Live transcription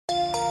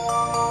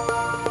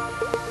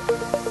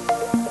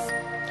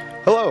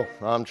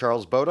I'm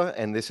Charles Boda,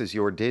 and this is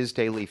your Diz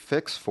Daily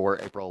Fix for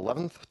April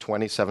 11th,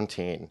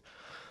 2017.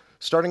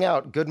 Starting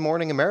out, Good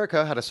Morning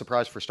America had a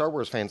surprise for Star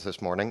Wars fans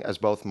this morning, as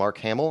both Mark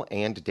Hamill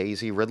and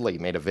Daisy Ridley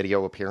made a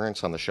video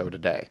appearance on the show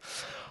today.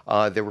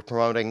 They were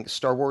promoting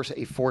Star Wars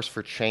A Force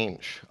for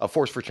Change. A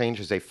Force for Change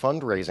is a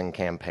fundraising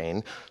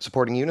campaign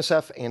supporting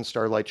UNICEF and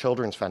Starlight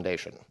Children's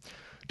Foundation.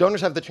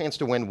 Donors have the chance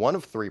to win one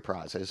of three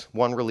prizes,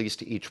 one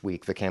released each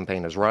week the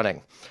campaign is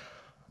running.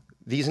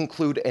 These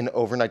include an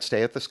overnight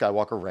stay at the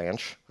Skywalker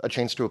Ranch, a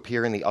chance to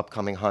appear in the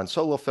upcoming Han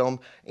Solo film,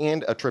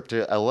 and a trip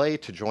to LA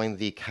to join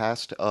the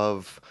cast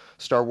of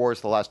Star Wars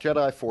The Last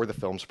Jedi for the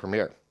film's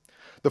premiere.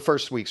 The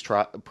first week's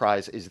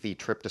prize is the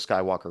trip to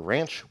Skywalker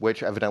Ranch,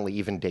 which evidently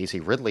even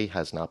Daisy Ridley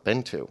has not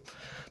been to.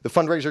 The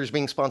fundraiser is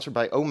being sponsored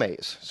by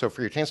Omaze, so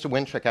for your chance to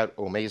win, check out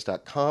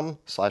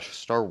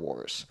omaze.com/Star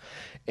Wars.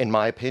 In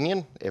my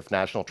opinion, if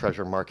National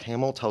Treasure Mark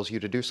Hamill tells you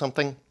to do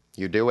something,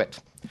 you do it.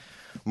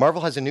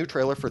 Marvel has a new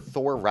trailer for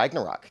Thor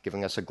Ragnarok,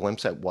 giving us a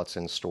glimpse at what's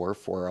in store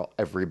for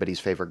everybody's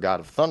favorite god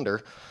of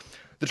thunder.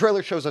 The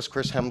trailer shows us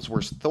Chris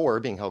Hemsworth's Thor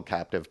being held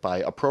captive by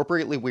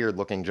appropriately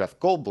weird-looking Jeff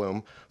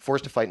Goldblum,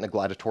 forced to fight in a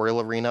gladiatorial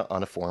arena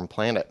on a foreign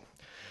planet.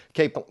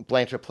 Kate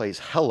Blanchett plays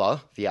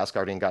Hela, the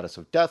Asgardian goddess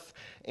of death,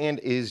 and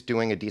is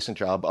doing a decent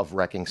job of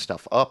wrecking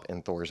stuff up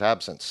in Thor's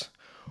absence.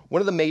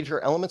 One of the major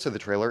elements of the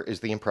trailer is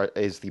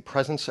the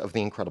presence of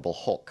the Incredible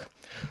Hulk.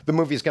 The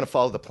movie is going to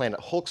follow the Planet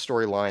Hulk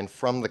storyline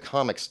from the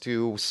comics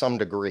to some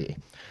degree.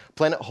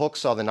 Planet Hulk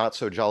saw the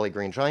not-so-jolly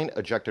Green Giant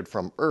ejected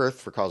from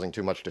Earth for causing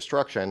too much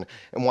destruction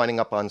and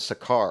winding up on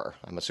Sakaar,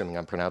 I'm assuming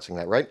I'm pronouncing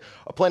that right,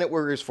 a planet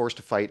where he was forced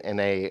to fight in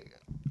a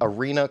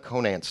arena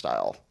Conan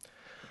style.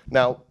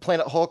 Now,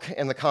 Planet Hulk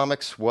in the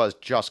comics was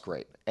just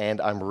great,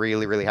 and I'm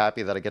really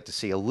happy that I get to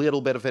see a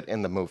little bit of it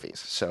in the movies,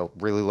 so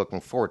really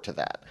looking forward to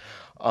that.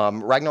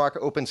 Ragnarok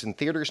opens in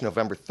theaters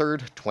November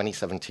 3rd,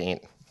 2017.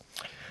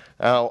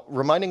 Now,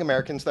 reminding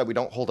Americans that we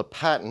don't hold a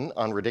patent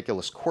on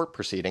ridiculous court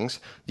proceedings,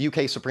 the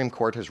UK Supreme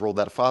Court has ruled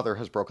that a father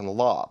has broken the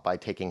law by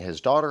taking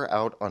his daughter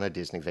out on a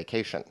Disney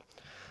vacation.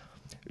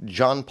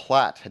 John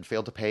Platt had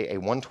failed to pay a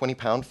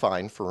 £120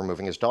 fine for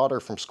removing his daughter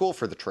from school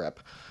for the trip.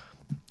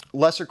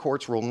 Lesser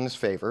courts ruled in his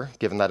favor,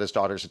 given that his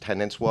daughter's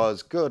attendance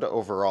was good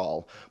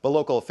overall, but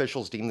local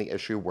officials deemed the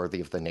issue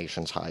worthy of the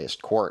nation's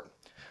highest court.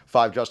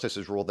 5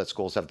 justices ruled that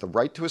schools have the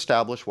right to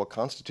establish what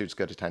constitutes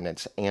good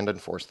attendance and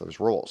enforce those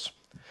rules.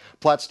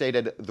 Platt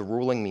stated, "The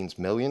ruling means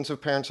millions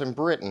of parents in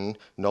Britain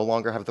no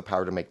longer have the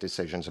power to make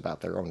decisions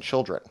about their own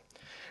children.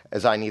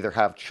 As I neither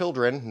have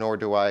children nor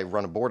do I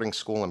run a boarding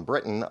school in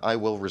Britain, I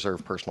will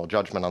reserve personal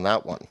judgment on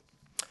that one."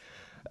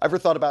 Ever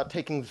thought about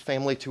taking the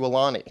family to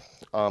Alani?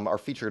 Our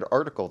featured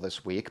article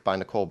this week by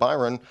Nicole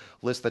Byron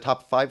lists the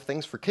top 5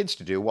 things for kids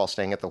to do while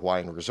staying at the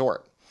Hawaiian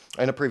resort.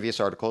 In a previous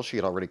article, she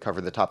had already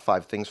covered the top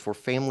 5 things for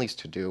families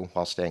to do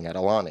while staying at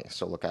Alani,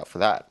 so look out for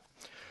that.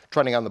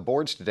 Trending on the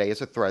boards today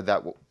is a thread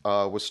that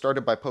was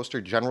started by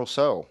poster General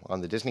So on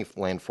the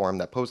Disneyland forum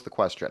that posed the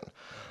question,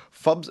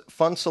 fun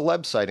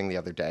celeb sighting the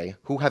other day,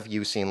 who have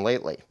you seen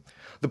lately?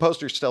 The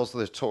poster tells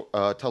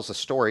the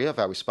story of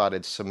how we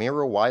spotted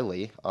Samira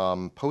Wiley,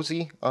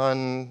 Posey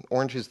on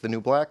Orange is the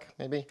New Black,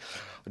 maybe,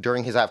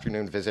 during his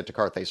afternoon visit to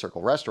Carthay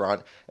Circle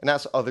restaurant, and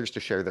asked others to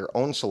share their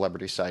own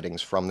celebrity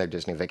sightings from their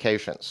Disney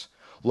vacations.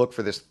 Look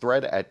for this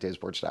thread at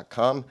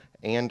disboards.com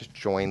and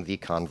join the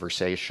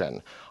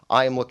conversation.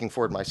 I am looking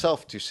forward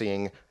myself to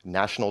seeing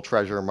National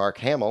Treasure Mark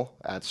Hamill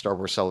at Star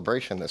Wars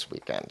Celebration this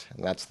weekend,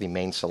 and that's the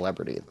main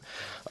celebrity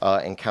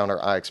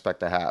encounter I expect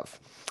to have.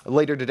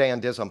 Later today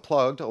on Diz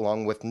Unplugged,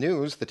 along with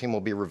news, the team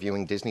will be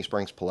reviewing Disney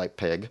Springs Polite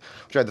Pig,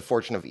 which I had the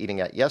fortune of eating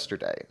at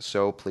yesterday,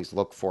 so please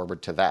look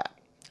forward to that.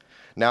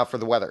 Now for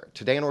the weather.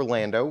 Today in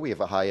Orlando, we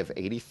have a high of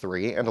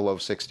 83 and a low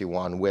of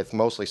 61 with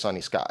mostly sunny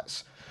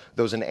skies.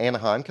 Those in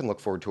Anaheim can look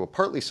forward to a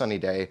partly sunny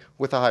day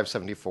with a high of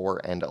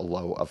 74 and a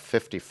low of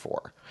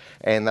 54.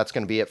 And that's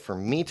going to be it for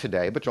me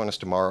today, but join us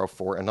tomorrow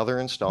for another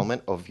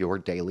installment of your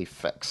Daily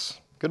Fix.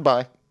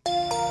 Goodbye.